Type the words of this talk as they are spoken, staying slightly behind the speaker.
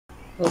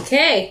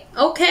Okay,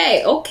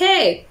 okay,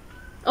 okay,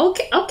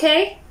 okay, okay,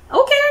 okay,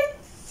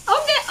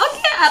 okay.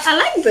 I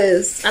like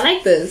this. I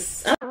like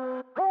this.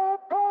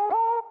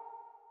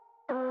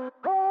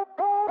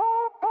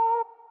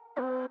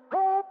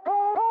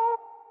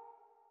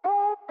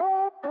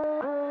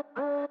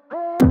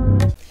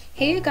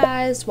 Hey you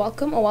guys,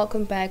 welcome or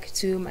welcome back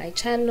to my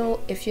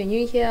channel. If you're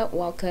new here,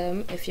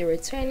 welcome. If you're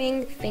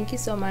returning, thank you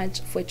so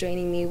much for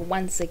joining me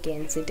once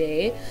again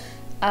today.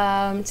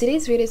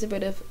 Today's video is a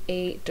bit of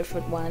a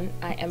different one.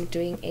 I am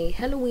doing a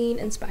Halloween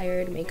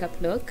inspired makeup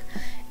look,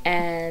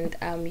 and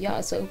yeah,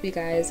 so I hope you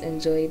guys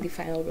enjoy the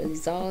final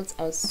results.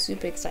 I was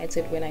super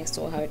excited when I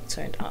saw how it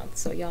turned out,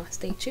 so yeah,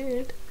 stay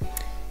tuned.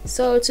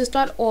 So to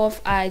start off,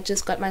 I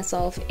just got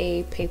myself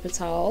a paper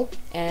towel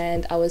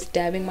and I was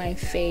dabbing my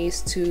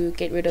face to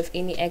get rid of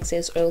any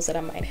excess oils that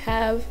I might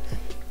have,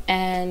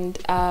 and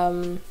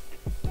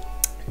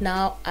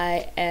now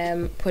I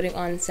am putting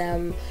on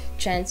some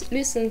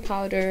translucent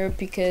powder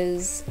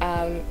because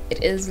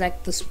it is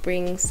like the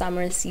spring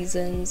summer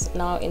seasons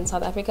now in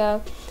South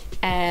Africa,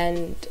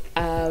 and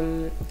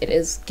it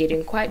is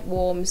getting quite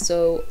warm,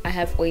 so I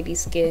have oily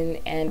skin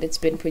and it's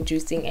been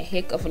producing a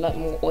heck of a lot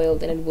more oil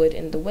than it would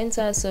in the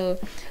winter, so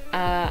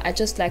I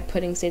just like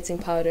putting setting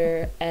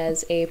powder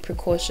as a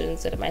precaution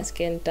so that my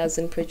skin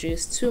doesn't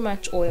produce too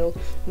much oil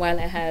while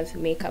I have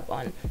makeup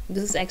on.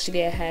 This is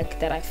actually a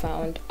hack that I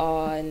found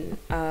on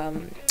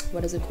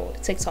what is it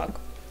called, TikTok,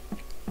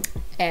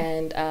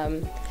 and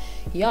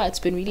yeah, it's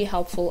been really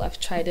helpful. I've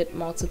tried it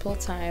multiple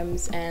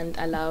times and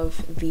I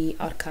love the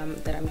outcome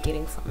that I'm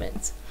getting from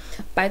it.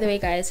 By the way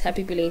guys,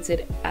 happy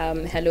belated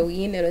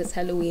Halloween. It was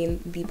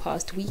Halloween the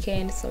past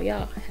weekend, so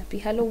yeah, happy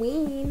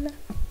Halloween.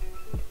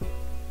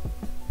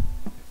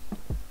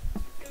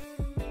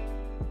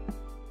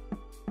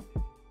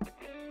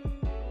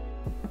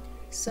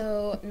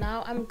 So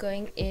now I'm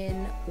going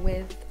in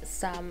with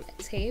some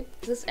tape.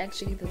 This is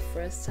actually the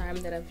first time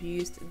that I've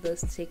used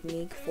this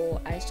technique for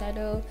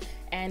eyeshadow,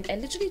 and I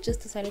literally just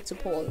decided to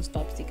pull all the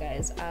stops, you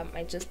guys.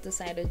 I just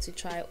decided to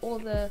try all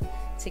the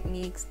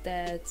techniques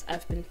that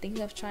I've been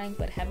thinking of trying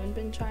but haven't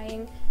been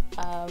trying,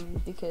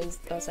 because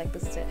I was like,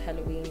 this is a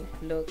Halloween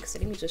look, so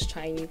let me just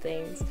try new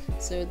things.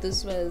 So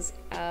this was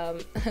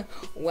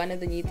one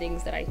of the new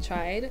things that I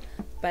tried.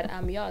 But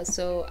yeah,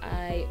 so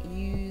I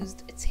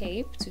used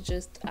tape to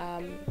just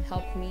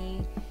help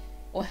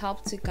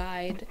to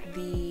guide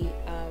the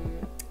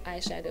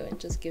eyeshadow and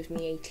just give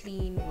me a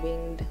clean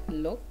winged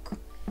look.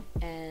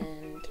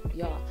 And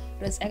yeah,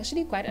 it was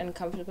actually quite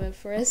uncomfortable at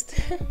first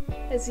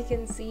as you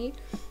can see,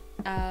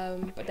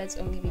 but that's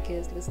only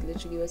because this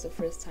literally was the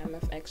first time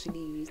I've actually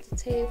used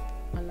tape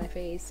on my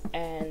face,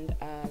 and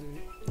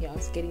yeah, I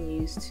was getting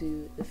used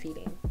to the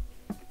feeling.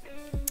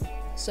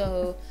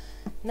 So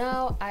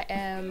now I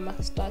am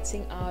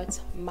starting out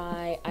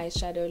my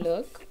eyeshadow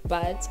look,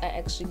 but I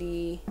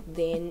actually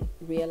then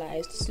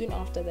realized soon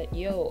after that,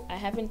 yo, I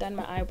haven't done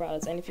my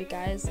eyebrows. And if you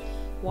guys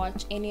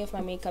watch any of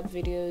my makeup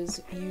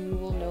videos, you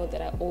will know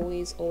that I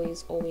always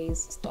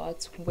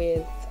start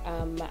with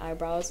my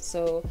eyebrows.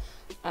 So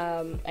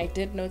I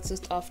did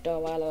notice after a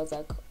while, I was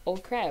like, oh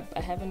crap,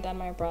 I haven't done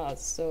my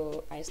brows,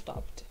 so I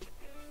stopped.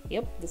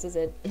 Yep, this is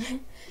it.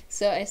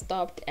 So I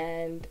stopped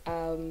and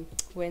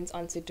went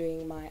on to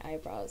doing my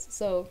eyebrows.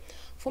 So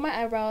for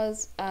my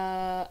eyebrows,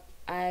 I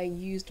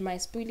used my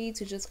spoolie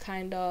to just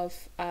kind of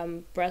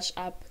brush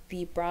up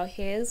the brow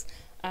hairs.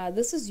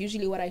 This is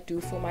usually what I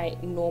do for my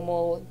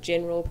normal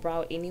general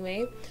brow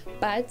anyway,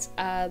 but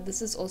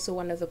this is also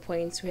one of the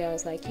points where I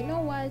was like, you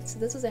know what,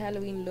 this is a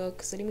Halloween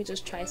look, so let me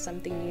just try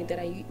something new that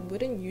I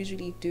wouldn't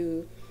usually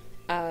do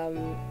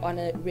on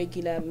a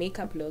regular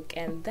makeup look,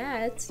 and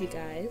that, you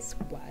guys,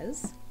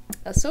 was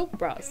a soap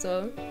brow.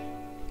 So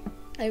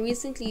I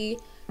recently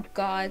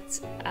got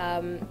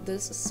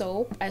this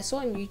soap. I saw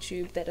on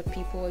YouTube that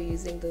people are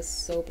using this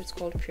soap. It's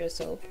called Pure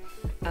Soap.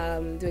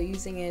 They're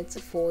using it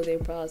for their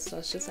brows, so I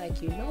was just like,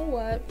 you know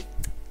what,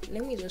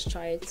 let me just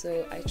try it.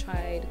 So I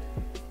tried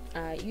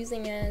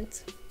using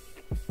it,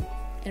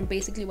 and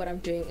basically what I'm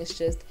doing is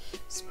just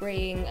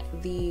spraying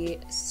the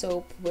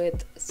soap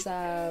with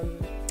some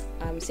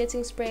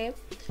setting spray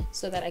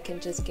so that I can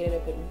just get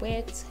it a bit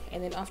wet,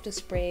 and then after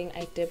spraying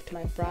I dipped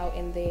my brow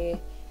in there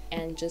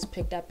and just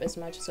picked up as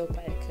much soap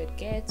I could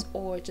get,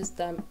 or just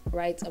the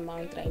right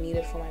amount that I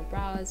needed for my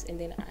brows, and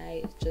then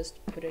I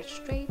just put it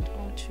straight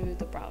onto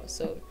the brow.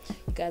 So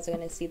you guys are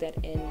gonna see that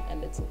in a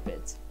little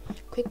bit.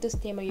 Quick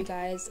disclaimer, you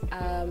guys,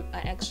 I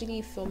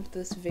actually filmed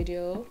this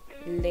video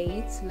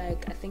late,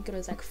 like I think it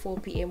was like 4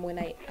 p.m. when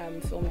I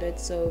filmed it,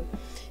 so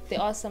there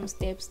are some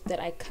steps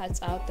that I cut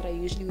out that I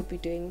usually would be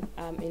doing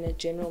in a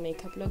general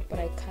makeup look, but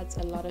I cut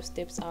a lot of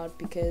steps out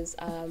because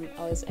I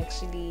was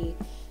actually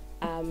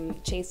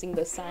chasing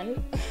the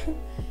sun.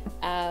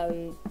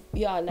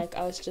 Yeah, like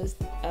I was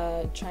just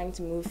trying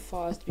to move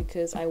fast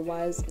because I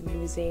was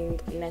losing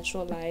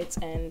natural light,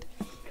 and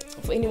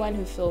for anyone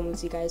who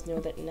films, you guys know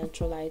that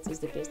natural light is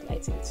the best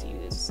lighting to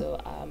use. So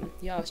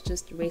yeah, I was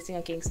just racing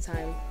against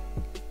time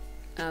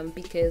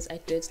because I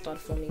did start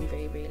filming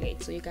very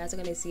late. So you guys are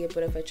going to see a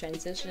bit of a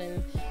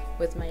transition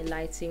with my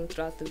lighting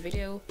throughout the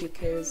video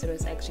because it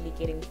was actually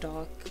getting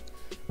dark.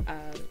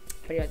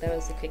 But yeah, that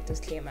was a quick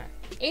disclaimer.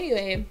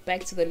 Anyway,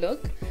 back to the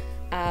look.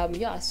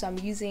 Yeah, so I'm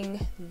using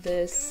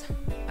this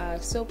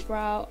soap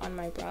brow on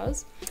my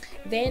brows.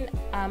 Then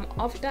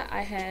after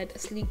I had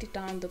sleeked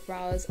down the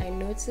brows, I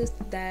noticed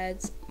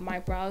that my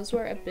brows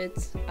were a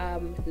bit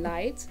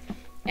light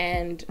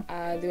and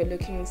they were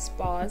looking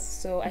sparse,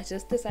 so I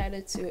just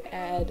decided to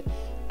add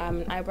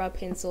an eyebrow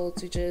pencil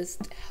to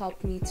just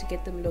help me to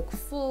get them look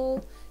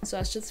full. So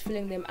I was just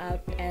filling them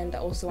up, and I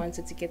also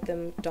wanted to get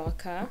them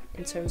darker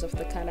in terms of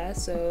the color,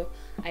 so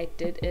I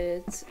did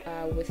it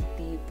with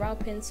the brow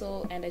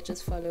pencil, and I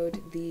just followed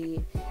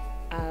the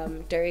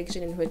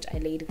direction in which I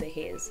laid the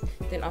hairs.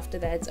 Then after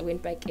that I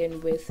went back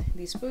in with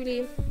the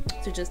spoolie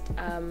to just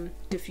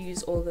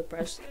diffuse all the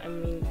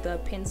the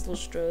pencil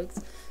strokes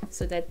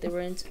so that they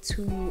weren't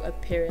too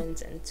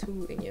apparent and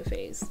too in your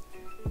face.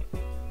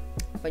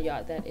 But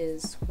yeah, that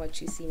is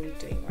what you see me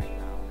doing right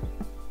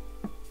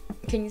now.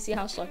 Can you see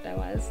how shocked I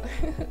was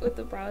with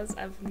the brows?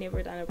 I've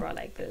never done a brow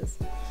like this.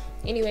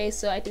 Anyway,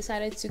 so I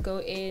decided to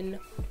go in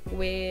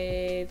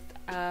with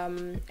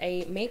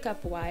a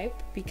makeup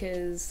wipe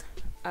because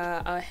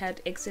I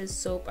had excess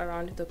soap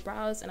around the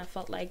brows and I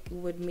felt like it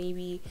would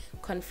maybe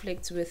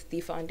conflict with the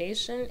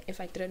foundation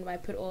if I didn't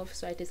wipe it off,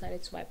 so I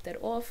decided to wipe that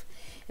off.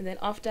 And then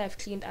after I've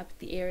cleaned up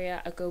the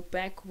area, I go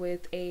back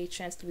with a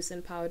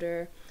translucent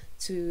powder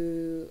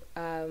to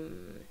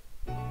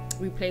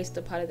replace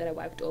the powder that I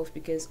wiped off,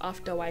 because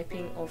after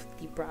wiping off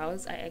the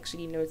brows I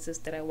actually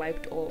noticed that I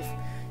wiped off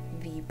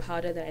the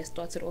powder that I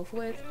started off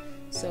with.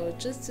 So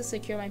just to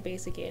secure my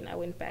base again, I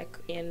went back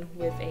in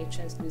with a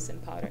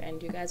translucent powder,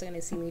 and you guys are going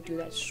to see me do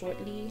that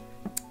shortly,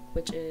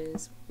 which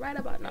is right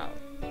about now.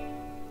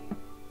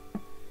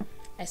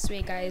 I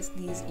swear guys,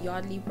 these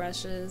Yardley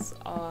brushes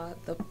are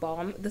the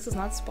bomb. This is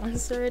not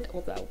sponsored,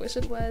 although I wish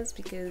it was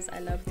because I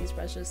love these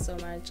brushes so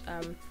much.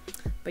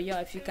 But yeah,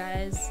 if you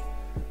guys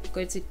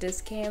go to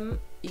Discam,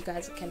 you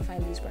guys can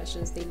find these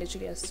brushes. They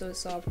literally are so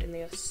soft and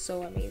they are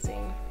so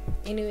amazing.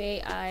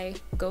 Anyway, I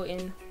go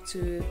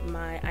into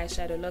my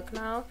eyeshadow look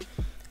now.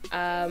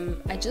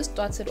 I just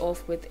started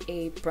off with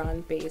a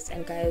brown base,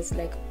 and guys,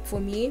 like for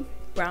me,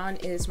 brown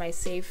is my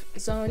safe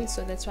zone,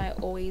 so that's why I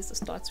always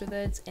start with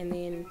it. And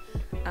then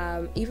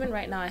even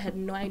right now I had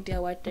no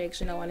idea what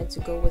direction I wanted to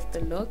go with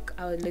the look.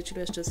 I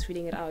literally was just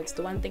feeling it out.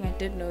 The one thing I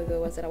did know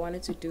though was that I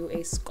wanted to do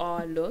a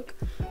scar look,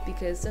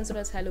 because since it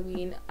was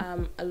Halloween,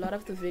 a lot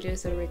of the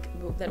videos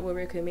that were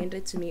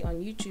recommended to me on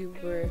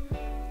YouTube were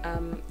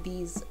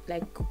these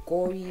like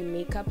gory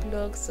makeup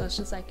looks. So I was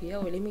just like, yo,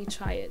 let me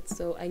try it.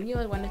 So I knew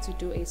I wanted to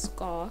do a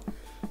scar,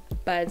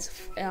 but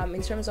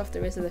in terms of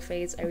the rest of the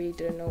face, I really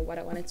didn't know what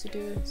I wanted to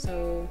do.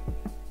 So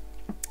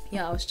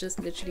yeah, I was just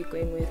literally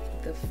going with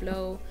the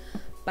flow.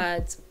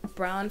 But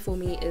brown for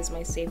me is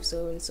my safe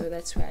zone, so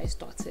that's where I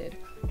started.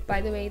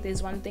 By the way,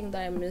 there's one thing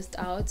that I missed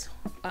out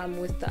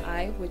with the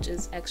eye, which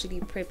is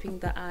actually prepping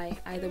the eye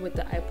either with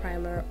the eye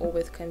primer or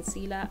with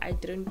concealer. I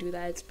didn't do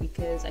that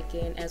because,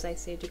 again, as I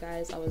said, you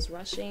guys, I was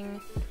rushing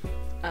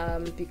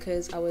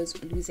because I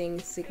was losing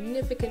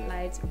significant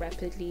light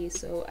rapidly,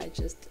 so I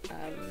just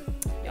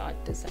yeah,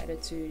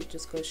 decided to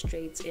just go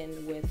straight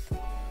in with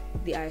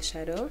the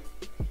eyeshadow.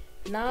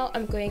 Now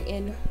I'm going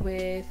in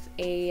with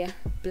a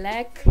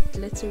black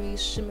glittery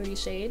shimmery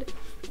shade,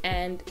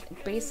 and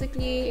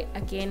basically,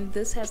 again,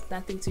 this has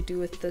nothing to do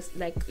with this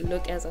like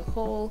look as a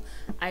whole.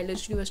 I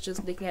literally was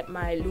just looking at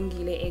my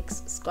Lungile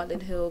X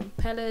Scarlet Hill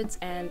palette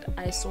and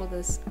I saw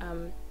this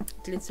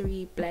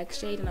glittery black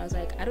shade and I was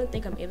like, I don't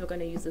think I'm ever going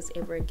to use this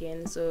ever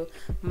again, so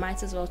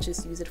might as well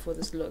just use it for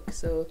this look.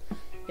 So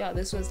yeah,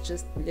 this was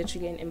just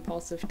literally an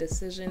impulsive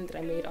decision that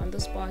I made on the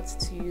spot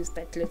to use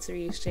that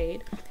glittery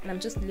shade, and I'm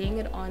just laying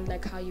it on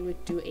like how you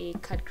would do a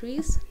cut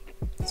crease.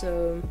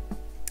 So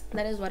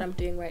that is what I'm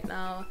doing right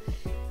now,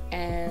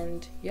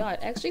 and yeah, it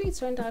actually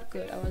turned out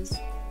good. I was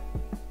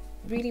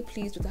really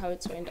pleased with how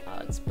it turned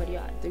out. But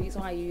yeah, the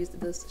reason why I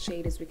used this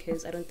shade is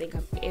because I don't think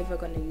I'm ever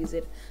gonna use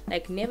it.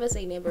 Like, never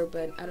say never,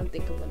 but I don't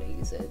think I'm gonna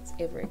use it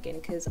ever again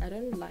because I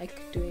don't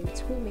like doing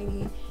too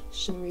many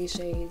shimmery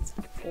shades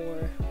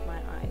for my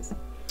eyes.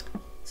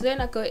 So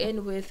then I go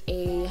in with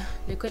a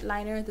liquid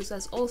liner. This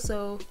was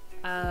also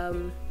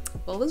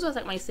well, this was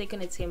like my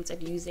second attempt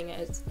at using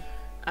it.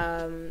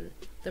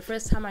 The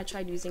first time I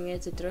tried using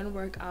it, it didn't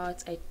work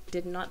out. I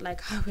did not like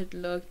how it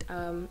looked.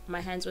 My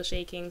hands were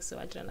shaking, so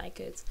I didn't like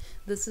it.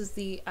 This is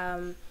the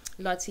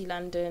Lottie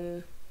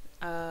London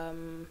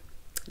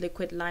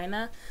liquid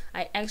liner.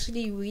 I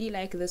actually really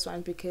like this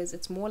one because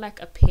it's more like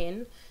a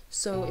pen,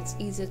 so it's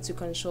easier to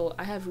control.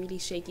 I have really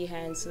shaky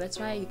hands, so that's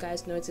why you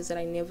guys notice that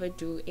I never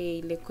do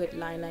a liquid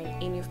liner in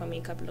any of my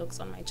makeup looks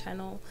on my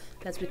channel.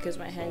 That's because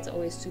my hands are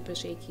always super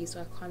shaky,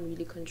 so I can't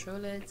really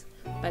control it.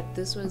 But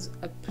this was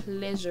a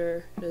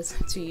pleasure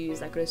to use,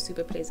 like it was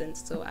super pleasant,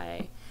 so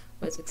I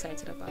was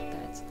excited about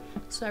that.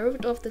 So I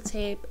ripped off the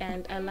tape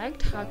and I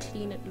liked how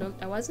clean it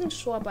looked. I wasn't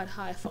sure about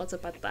how I felt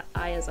about the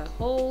eye as a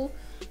whole,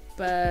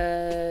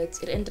 but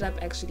it ended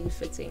up actually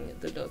fitting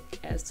the look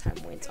as time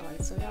went on.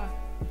 So yeah.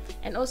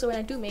 And also when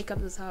I do makeup,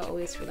 this is how I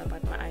always feel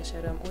about my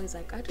eyeshadow. I'm always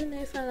like, I don't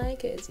know if I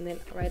like it, and then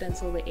right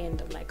until the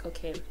end I'm like,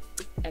 okay,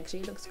 actually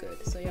it looks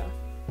good. So yeah,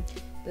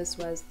 this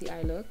was the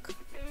eye look.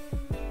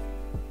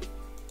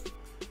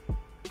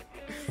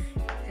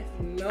 I have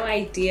no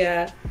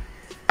idea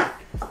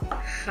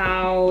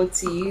how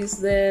to use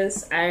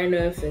this. I don't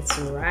know if it's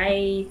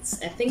right.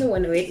 I think I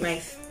want to wet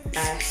my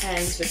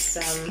hands with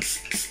some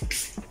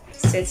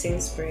setting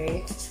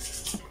spray.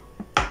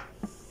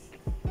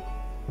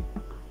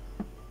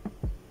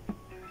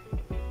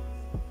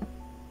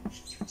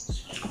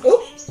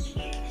 Oh,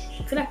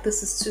 I feel like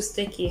this is too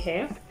sticky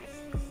here.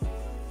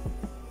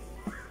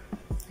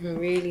 I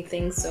really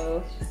think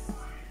so.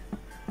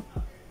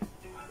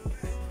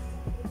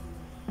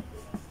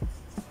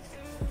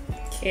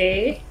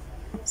 Okay,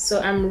 so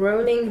I'm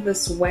rolling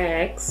this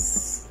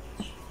wax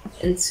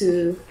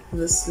into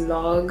this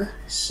log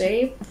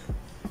shape,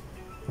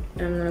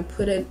 and I'm gonna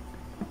put it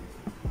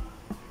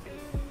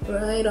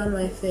right on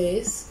my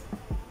face.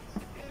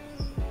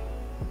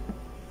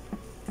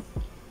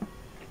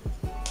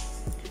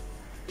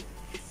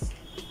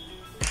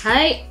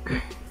 Hi.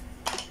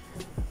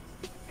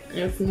 I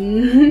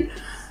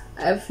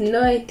have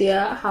no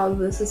idea how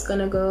this is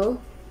gonna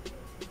go,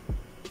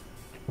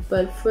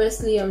 but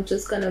firstly I'm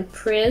just gonna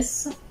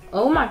press.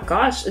 Oh my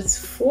gosh, it's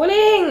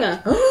falling.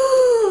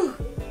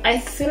 I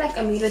feel like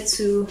I'm either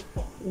too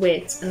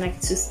wet and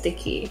like too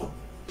sticky.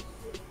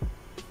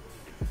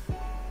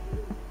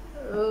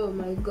 Oh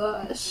my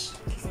gosh.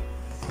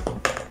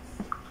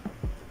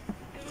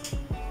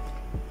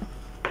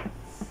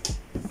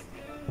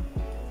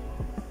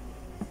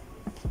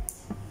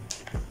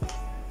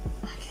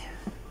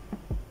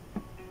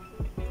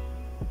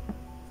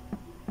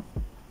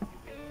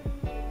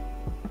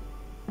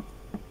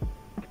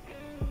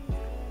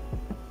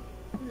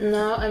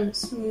 Now I'm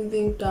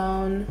smoothing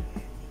down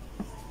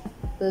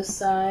the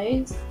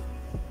sides.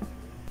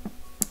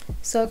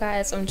 So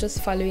guys, I'm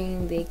just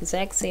following the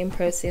exact same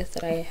process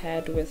that I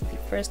had with the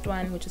first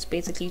one, which is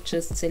basically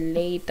just to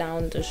lay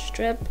down the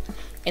strip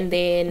and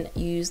then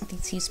use the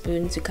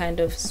teaspoon to kind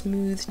of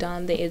smooth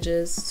down the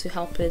edges to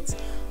help it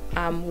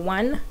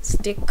one,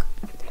 stick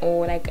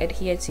or like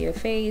adhere to your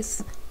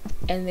face,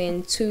 and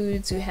then two,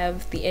 to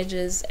have the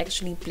edges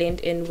actually blend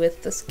in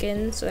with the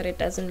skin so that it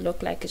doesn't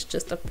look like it's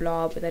just a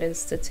blob that is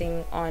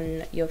sitting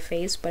on your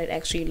face, but it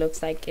actually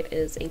looks like it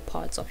is a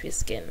part of your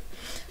skin.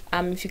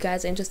 If you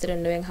guys are interested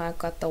in knowing how I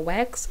got the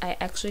wax, I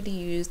actually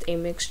used a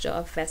mixture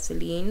of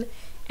Vaseline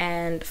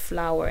and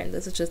flour, and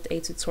this is just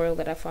a tutorial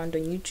that I found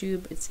on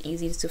YouTube. It's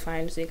easy to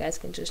find, so you guys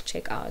can just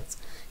check out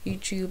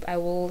YouTube. I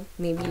will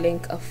maybe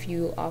link a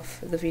few of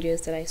the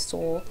videos that I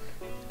saw.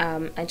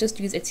 I just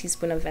used a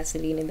teaspoon of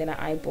Vaseline and then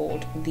I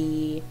eyeballed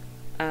the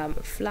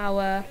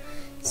flour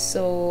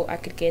so I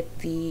could get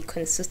the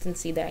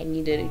consistency that I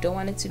needed. You don't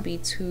want it to be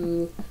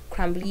too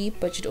crumbly,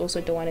 but you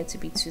also don't want it to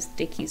be too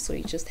sticky, so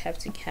you just have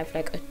to have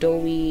like a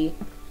doughy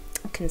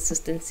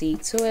consistency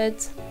to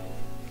it.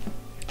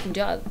 And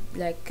yeah,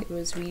 like it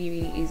was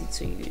really easy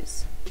to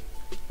use.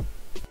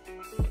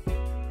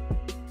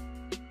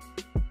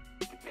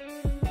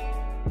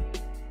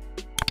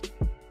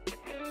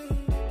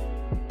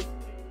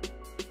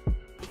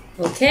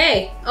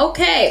 Okay,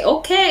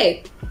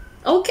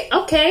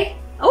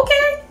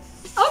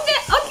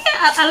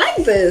 I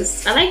like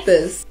this. I like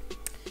this.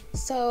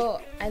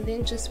 So I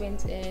then just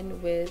went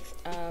in with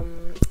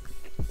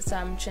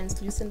some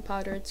translucent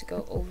powder to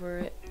go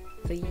over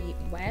the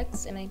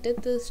wax, and I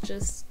did this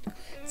just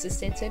to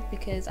set it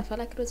because I felt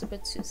like it was a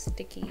bit too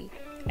sticky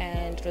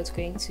and it was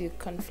going to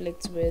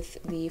conflict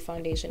with the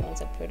foundation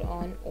once I put it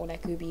on, or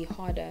like it would be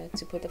harder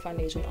to put the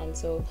foundation on.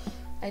 So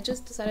I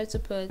just decided to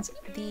put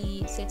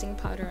the setting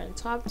powder on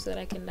top so that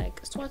I can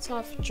like sort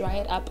of dry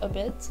it up a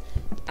bit,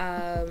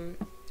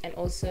 and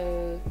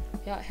also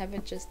have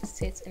it just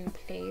set in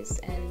place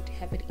and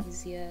have it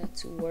easier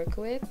to work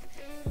with.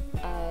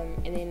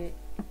 And then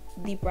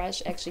the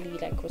brush actually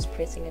like was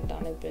pressing it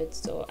down a bit,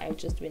 so I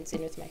just went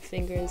in with my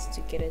fingers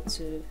to get it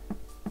to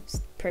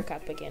perk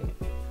up again.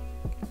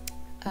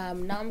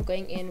 Now I'm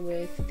going in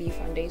with the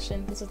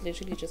foundation. This is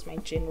literally just my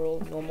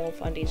general normal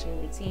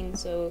foundation routine,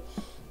 so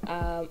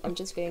I'm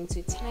just going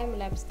to time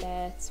lapse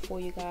that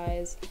for you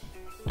guys,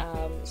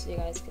 so you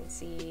guys can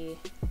see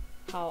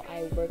how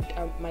I worked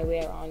my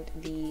way around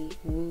the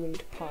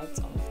wound parts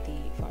of the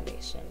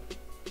foundation.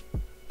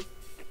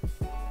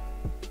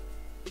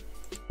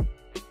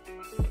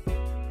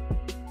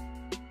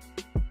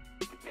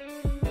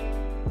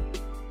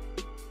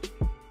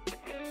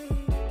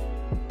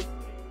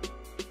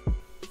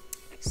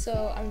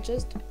 So I'm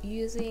just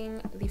using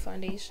the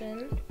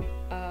foundation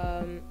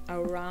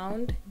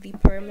around the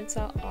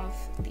perimeter of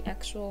the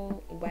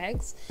actual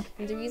wax,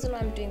 and the reason why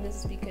I'm doing this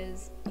is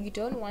because you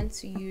don't want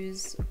to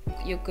use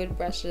your good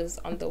brushes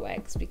on the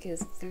wax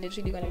because it's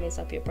literally going to mess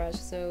up your brush.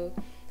 So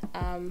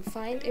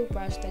find a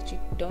brush that you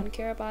don't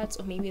care about,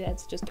 or maybe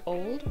that's just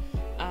old,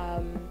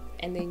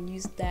 and then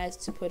use that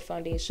to put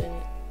foundation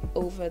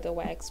over the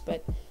wax.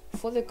 But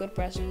for the good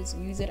brushes,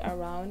 use it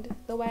around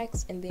the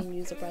wax, and then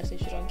use the brush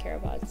that you don't care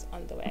about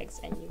on the wax,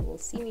 and you will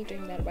see me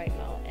doing that right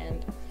now.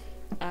 And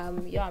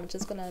yeah, I'm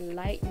just gonna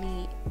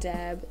lightly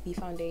dab the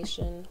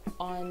foundation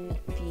on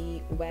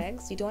the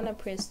wax. You don't want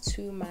to press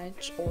too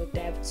much or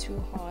dab too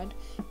hard,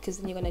 because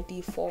then you're gonna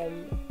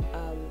deform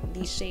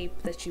the shape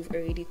that you've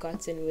already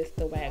gotten with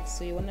the wax.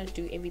 So you want to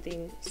do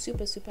everything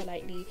super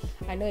lightly.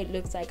 I know it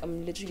looks like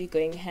I'm literally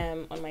going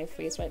ham on my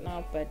face right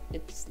now, but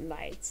it's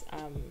light.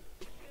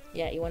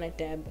 Yeah, you want to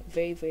dab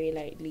very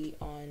lightly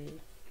on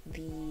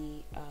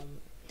the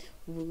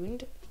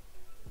wound.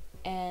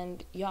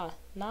 And yeah,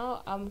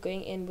 now I'm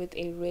going in with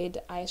a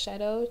red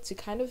eyeshadow to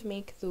kind of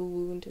make the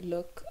wound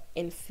look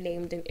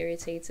inflamed and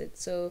irritated.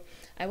 So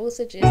I will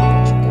suggest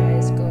that you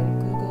guys go on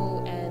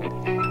Google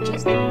and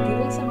just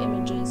Google some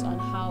images on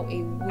how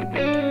a wound would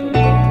look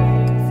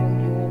like for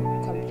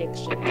your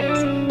complexion,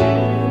 because a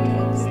wound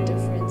looks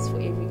different for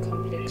every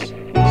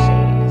complexion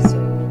shade. So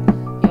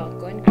yeah,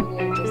 go on Google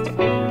and just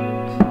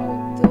find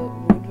how the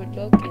wound would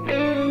look, and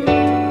then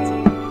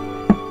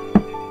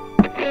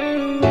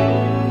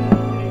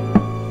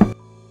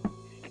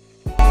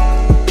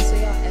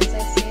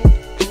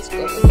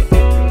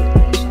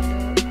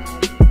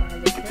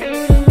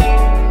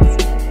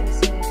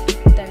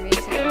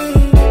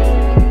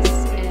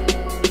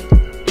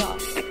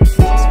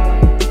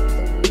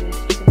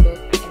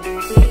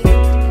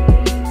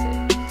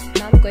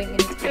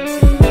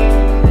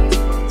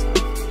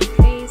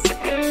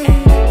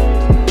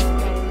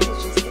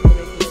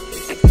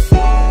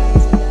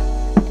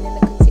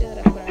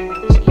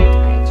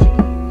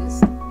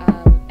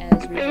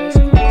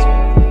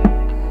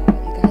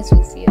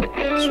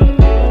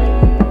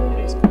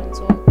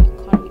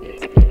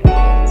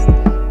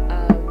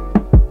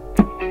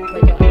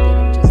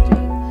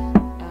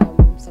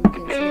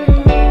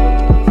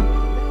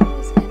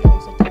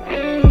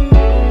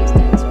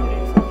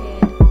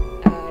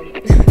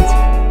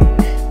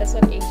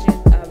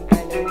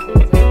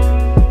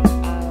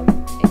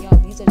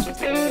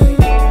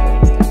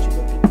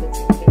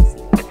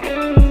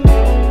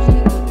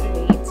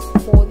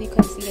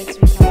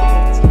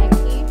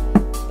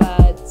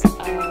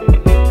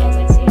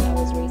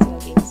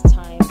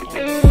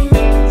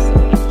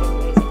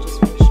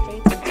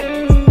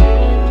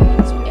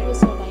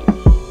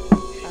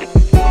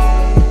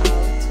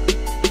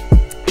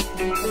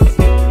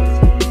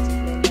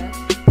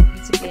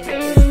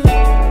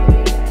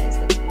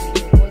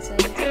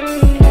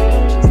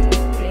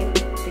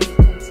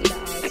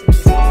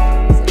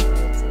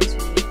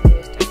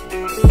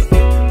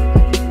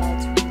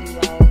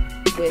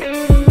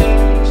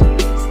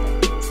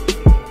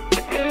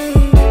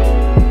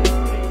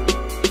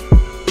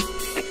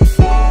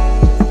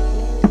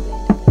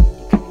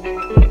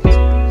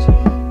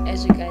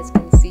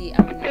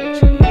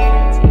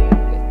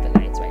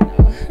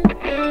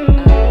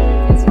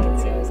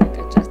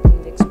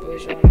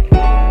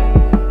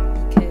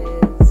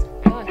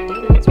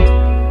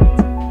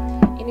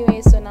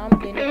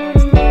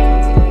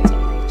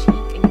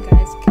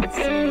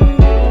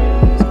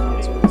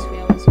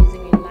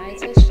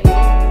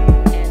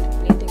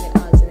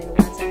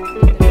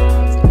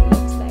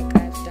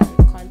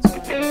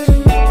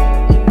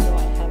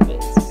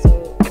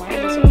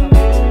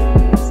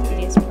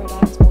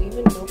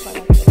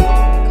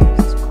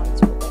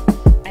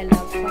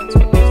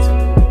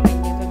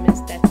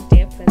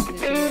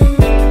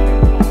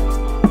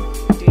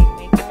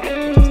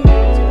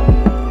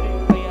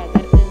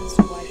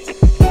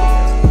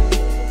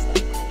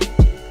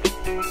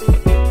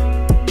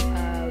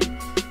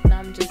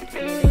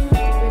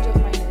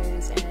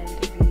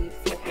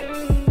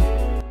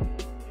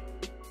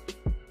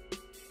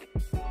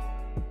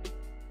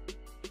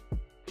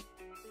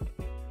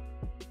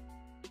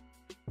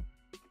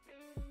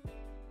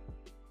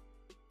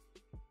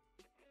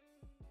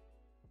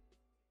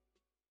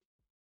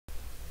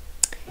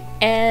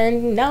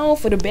And now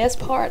for the best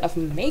part of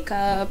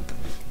makeup,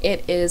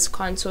 it is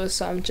contour.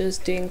 So I'm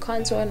just doing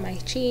contour on my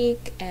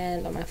cheek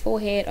and on my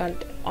forehead,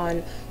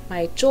 on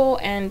my jaw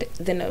and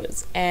the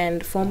nose.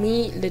 And for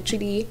me,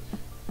 literally,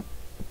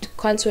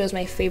 contour is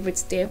my favorite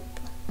step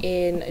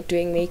in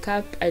doing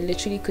makeup. I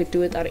literally could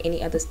do it without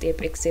any other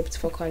step except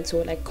for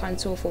contour. Like,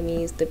 contour for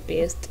me is the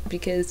best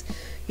because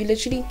you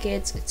literally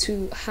get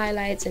to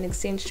highlight and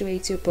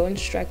accentuate your bone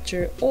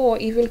structure, or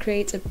even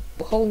create a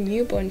whole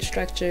new bone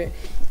structure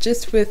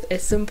just with a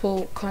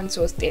simple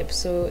contour step.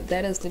 So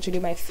that is literally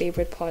my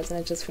favorite part, and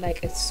I just feel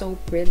like it's so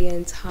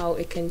brilliant how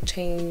it can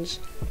change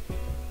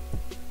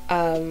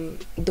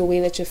the way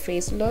that your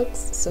face looks.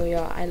 So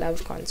yeah, I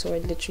love contour.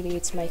 Literally,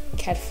 it's my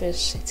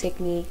catfish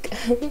technique.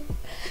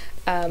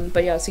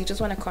 But yeah, so you just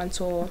want to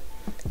contour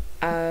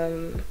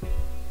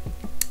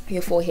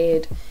your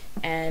forehead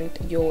and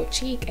your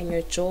cheek and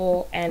your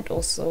jaw and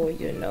also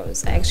your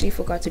nose. I actually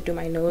forgot to do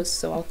my nose,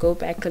 so I'll go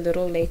back a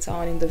little later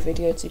on in the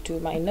video to do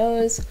my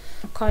nose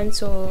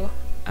contour.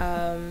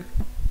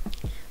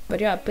 But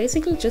yeah,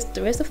 basically just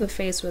the rest of the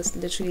face was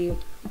literally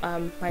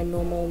my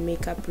normal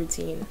makeup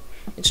routine.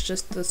 It's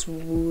just this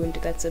wound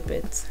that's a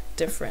bit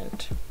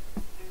different.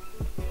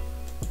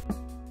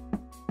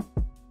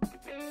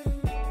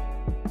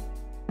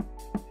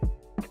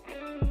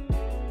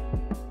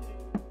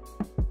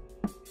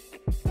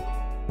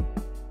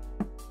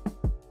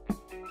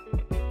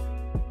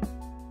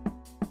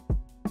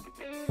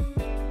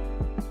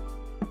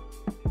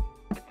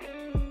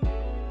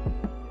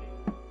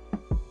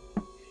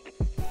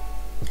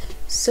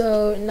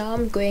 So now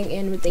I'm going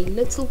in with a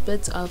little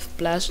bit of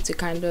blush to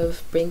kind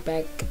of bring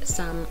back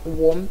some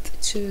warmth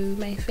to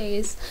my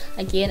face.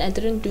 Again, I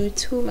didn't do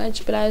too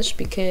much blush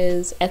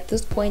because at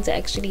this point I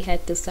actually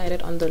had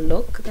decided on the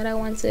look that I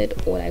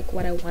wanted, or like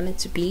what I wanted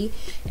to be,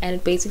 and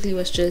it basically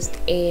was just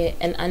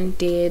an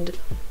undead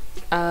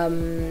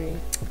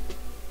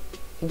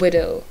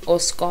widow or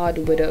scarred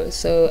widow.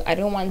 So I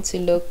don't want to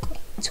look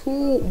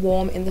too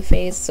warm in the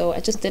face, so I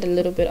just did a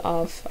little bit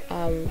of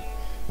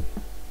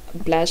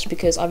blush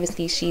because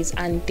obviously she's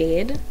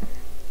undead.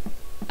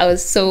 I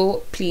was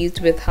so pleased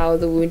with how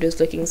the wound was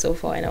looking so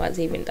far, and I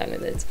wasn't even done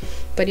with it.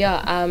 But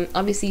yeah,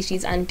 obviously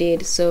she's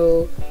undead,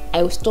 so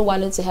I still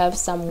wanted to have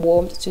some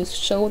warmth to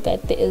show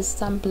that there is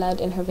some blood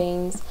in her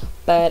veins,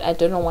 but I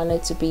didn't want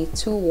it to be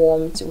too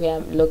warm to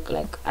where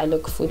I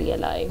look fully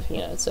alive, you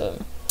know.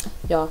 So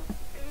yeah,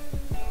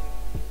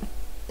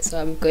 so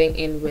I'm going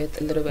in with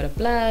a little bit of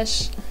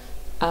blush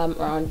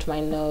around my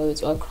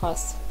nose or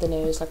across the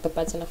nose, like the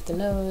button of the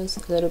nose,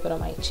 a little bit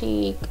on my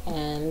cheek,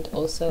 and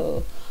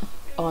also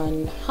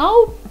on.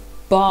 How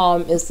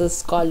bomb is this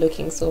scar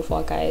looking so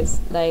far, guys?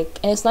 Like,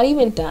 and it's not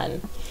even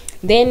done.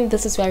 Then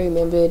this is where I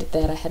remembered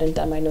that I hadn't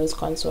done my nose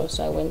contour,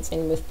 so I went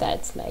in with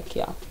that. Like,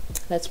 yeah,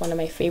 that's one of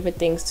my favorite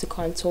things to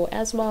contour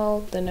as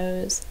well, the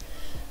nose.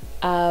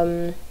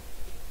 Yeah,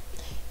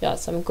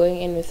 so I'm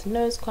going in with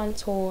nose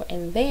contour,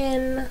 and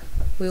then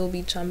we'll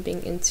be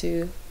jumping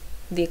into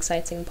the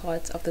exciting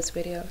part of this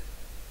video.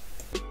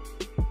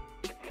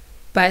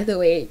 By the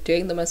way,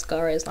 doing the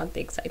mascara is not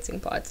the exciting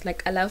part.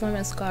 Like, I love my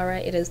mascara,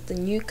 it is the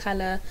new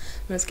color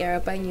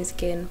mascara by New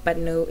Skin, but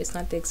no, it's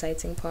not the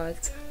exciting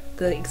part.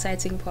 The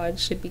exciting part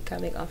should be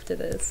coming after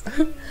this.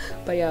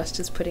 But yeah, I was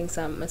just putting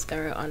some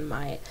mascara on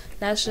my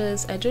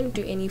lashes. I didn't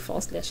do any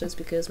false lashes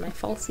because my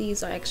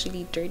falsies are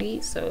actually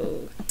dirty,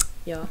 so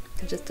yeah,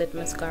 I just did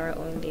mascara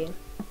only.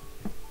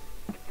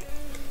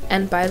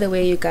 And by the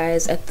way, you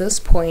guys, at this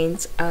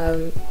point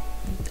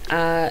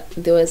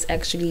there was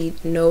actually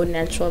no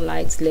natural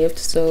lights left,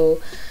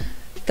 so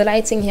the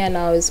lighting here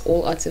now is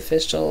all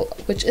artificial,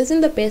 which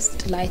isn't the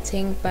best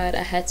lighting, but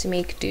I had to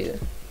make do.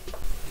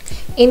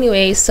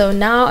 Anyway, so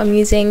now I'm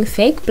using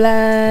fake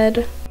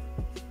blood.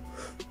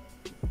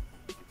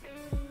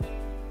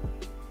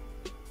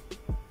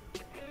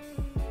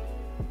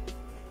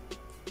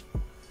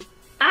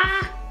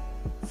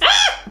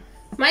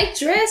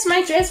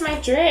 My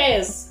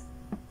dress!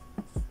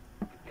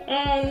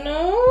 Oh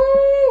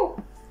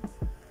no!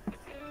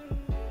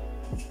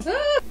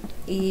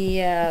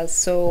 Yeah,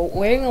 so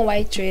wearing a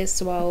white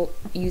dress while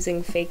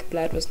using fake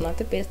blood was not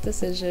the best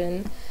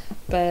decision,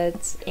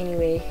 but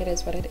anyway, it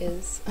is what it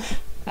is.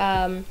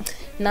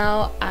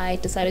 Now I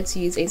decided to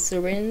use a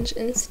syringe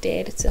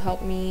instead to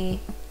help me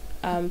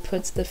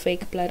put the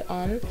fake blood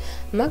on.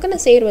 I'm not gonna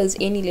say it was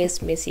any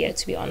less messier,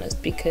 to be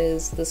honest,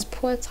 because this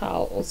poor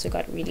towel also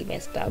got really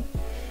messed up.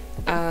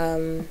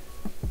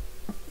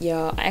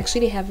 Yeah, I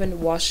actually haven't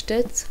washed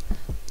it,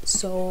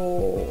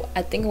 so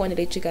I think I want to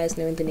let you guys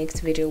know in the next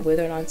video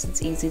whether or not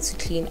it's easy to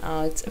clean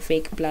out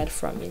fake blood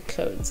from your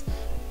clothes.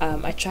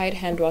 I tried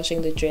hand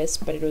washing the dress,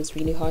 but it was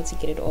really hard to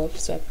get it off,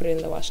 so I put it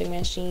in the washing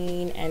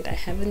machine, and I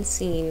haven't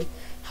seen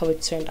how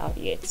it turned out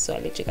yet, so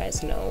I'll let you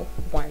guys know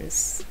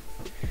once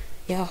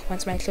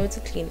my clothes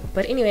are clean.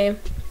 But anyway,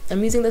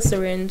 I'm using the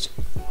syringe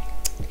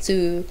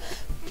to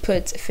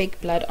put fake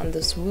blood on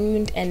this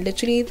wound, and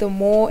literally the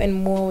more and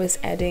more I was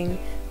adding,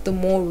 the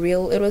more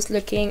real it was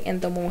looking and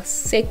the more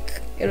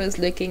sick it was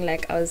looking.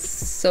 Like, I was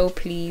so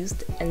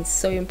pleased and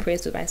so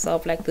impressed with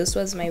myself. Like, this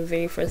was my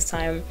very first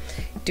time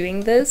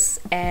doing this,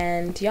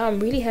 and yeah,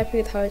 I'm really happy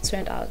with how it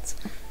turned out.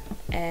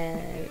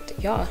 And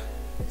yeah,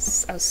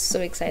 I was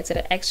so excited.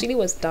 I actually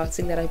was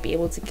doubting that I'd be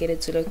able to get it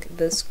to look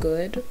this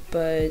good,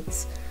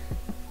 but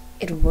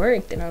it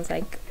worked, and I was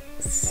like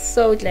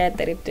so glad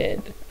that it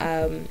did.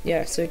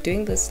 Yeah, so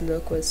doing this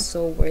look was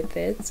so worth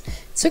it.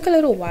 It took a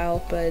little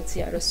while, but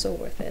yeah, it was so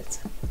worth it.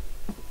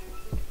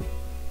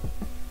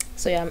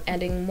 So yeah, I'm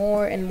adding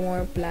more and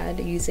more blood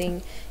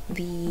using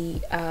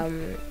the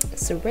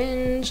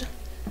syringe,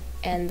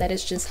 and that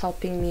is just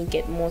helping me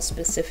get more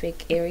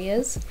specific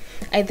areas.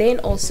 I then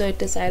also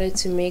decided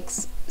to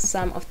mix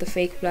some of the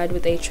fake blood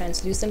with a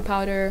translucent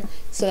powder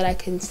so that I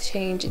can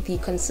change the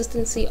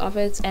consistency of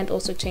it and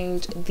also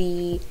change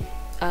the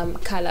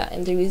color.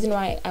 And the reason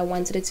why I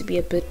wanted it to be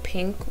a bit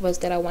pink was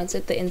that I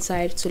wanted the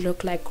inside to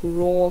look like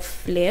raw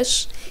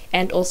flesh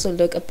and also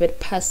look a bit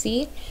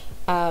pussy.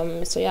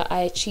 So yeah,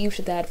 I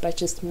achieved that by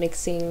just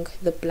mixing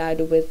the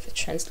blood with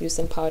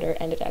translucent powder,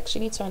 and it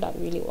actually turned out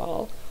really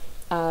well.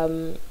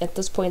 At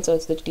this point I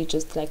was literally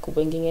just like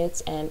winging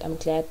it, and I'm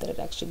glad that it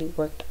actually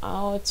worked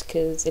out,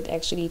 because it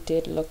actually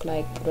did look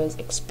like it was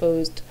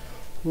exposed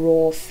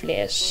raw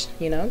flesh,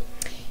 you know.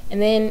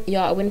 And then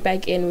yeah, I went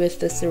back in with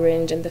the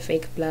syringe and the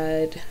fake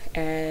blood,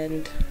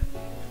 and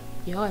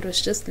yeah, it was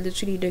just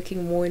literally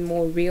looking more and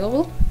more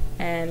real,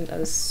 and I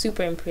was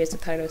super impressed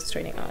with how it was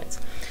turning out.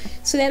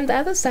 So then the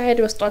other side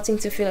was starting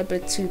to feel a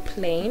bit too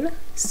plain,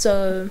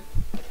 so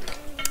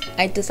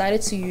I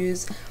decided to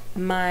use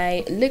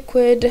my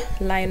liquid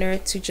liner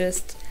to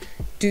just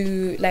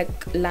do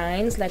like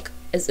lines, like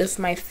as if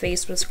my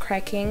face was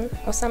cracking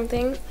or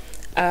something.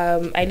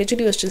 I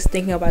literally was just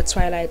thinking about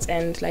Twilight,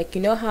 and like,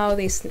 you know how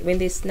when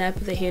they snap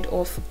the head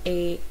off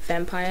a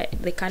vampire,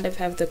 they kind of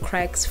have the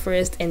cracks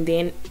first and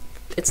then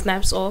it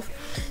snaps off.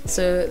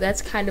 So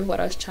that's kind of what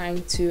I was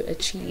trying to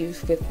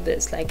achieve with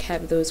this, like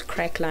have those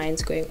crack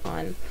lines going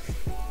on.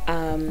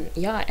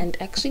 Yeah, and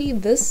actually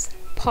this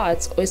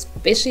part, or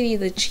especially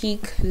the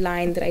cheek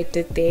line that I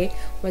did there,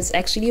 was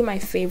actually my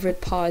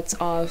favorite part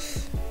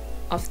of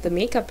the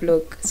makeup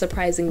look,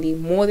 surprisingly,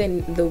 more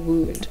than the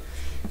wound.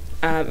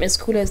 As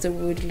cool as the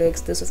wound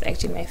looks, this was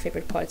actually my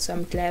favorite part, so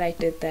I'm glad I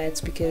did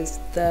that, because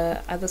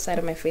the other side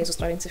of my face was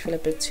starting to feel a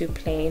bit too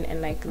plain,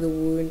 and like the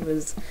wound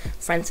was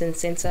front and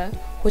center,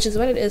 which is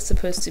what it is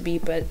supposed to be,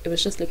 but it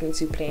was just looking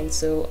too plain.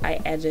 So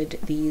I added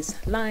these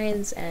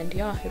lines, and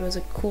yeah, it was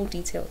a cool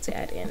detail to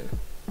add in.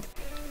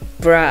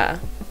 Bruh,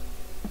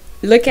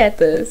 look at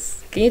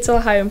this. Can you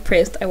tell how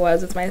impressed I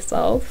was with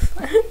myself?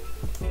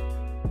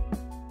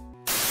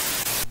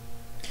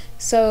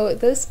 So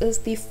this is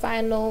the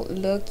final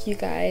look, you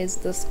guys,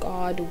 the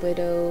Scarred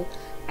Widow.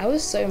 I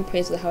was so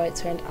impressed with how it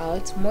turned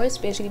out, more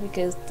especially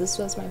because this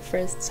was my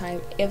first time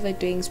ever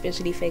doing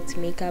special effects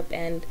makeup,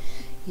 and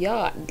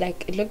yeah,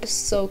 like it looked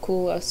so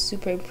cool. I was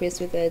super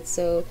impressed with it.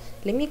 So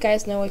let me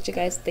guys know what you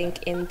guys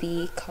think in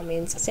the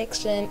comments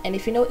section, and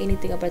if you know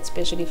anything about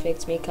special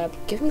effects makeup,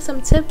 give me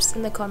some tips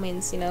in the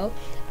comments, you know.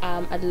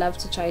 I'd love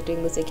to try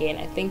doing this again.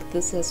 I think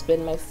this has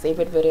been my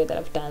favorite video that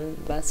I've done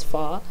thus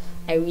far.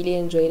 I really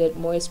enjoyed it,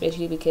 more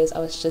especially because I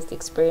was just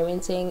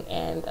experimenting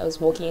and I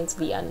was walking into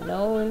the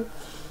unknown.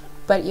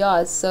 But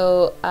yeah,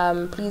 so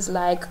please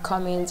like,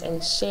 comment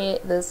and share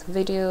this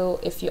video.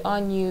 If you are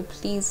new,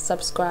 please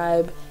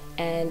subscribe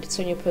and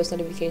turn your post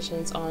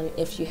notifications on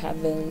if you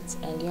haven't.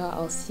 And yeah,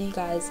 I'll see you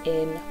guys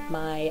in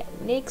my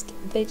next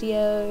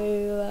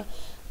video.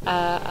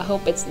 I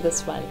hope it's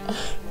this one.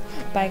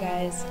 Bye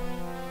guys.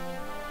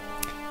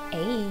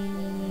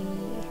 Hey.